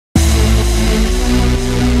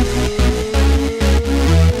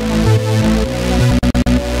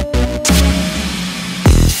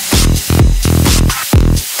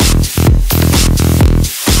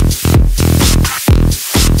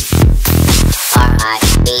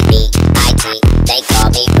R-I-B-B-I-T. They call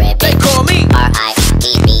me Ribbit. They call me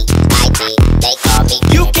R-I-B-B-I-T. They call me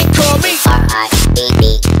You can call me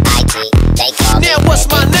R-I-B-B-I-T. They call me Now what's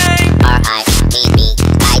my name?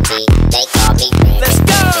 R-I-B-B-I-T. They call me Ribbit. Let's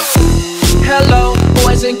go. Hello,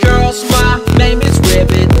 boys and girls, my name is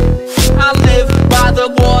Ribbit. I live by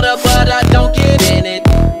the water, but I don't get in it.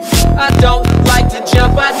 I don't like to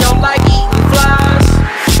jump, I don't like eating flies.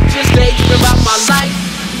 Just thinking about my life,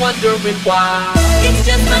 wondering why. It's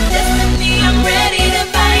just my destiny, I'm ready to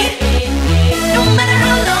fight. No matter how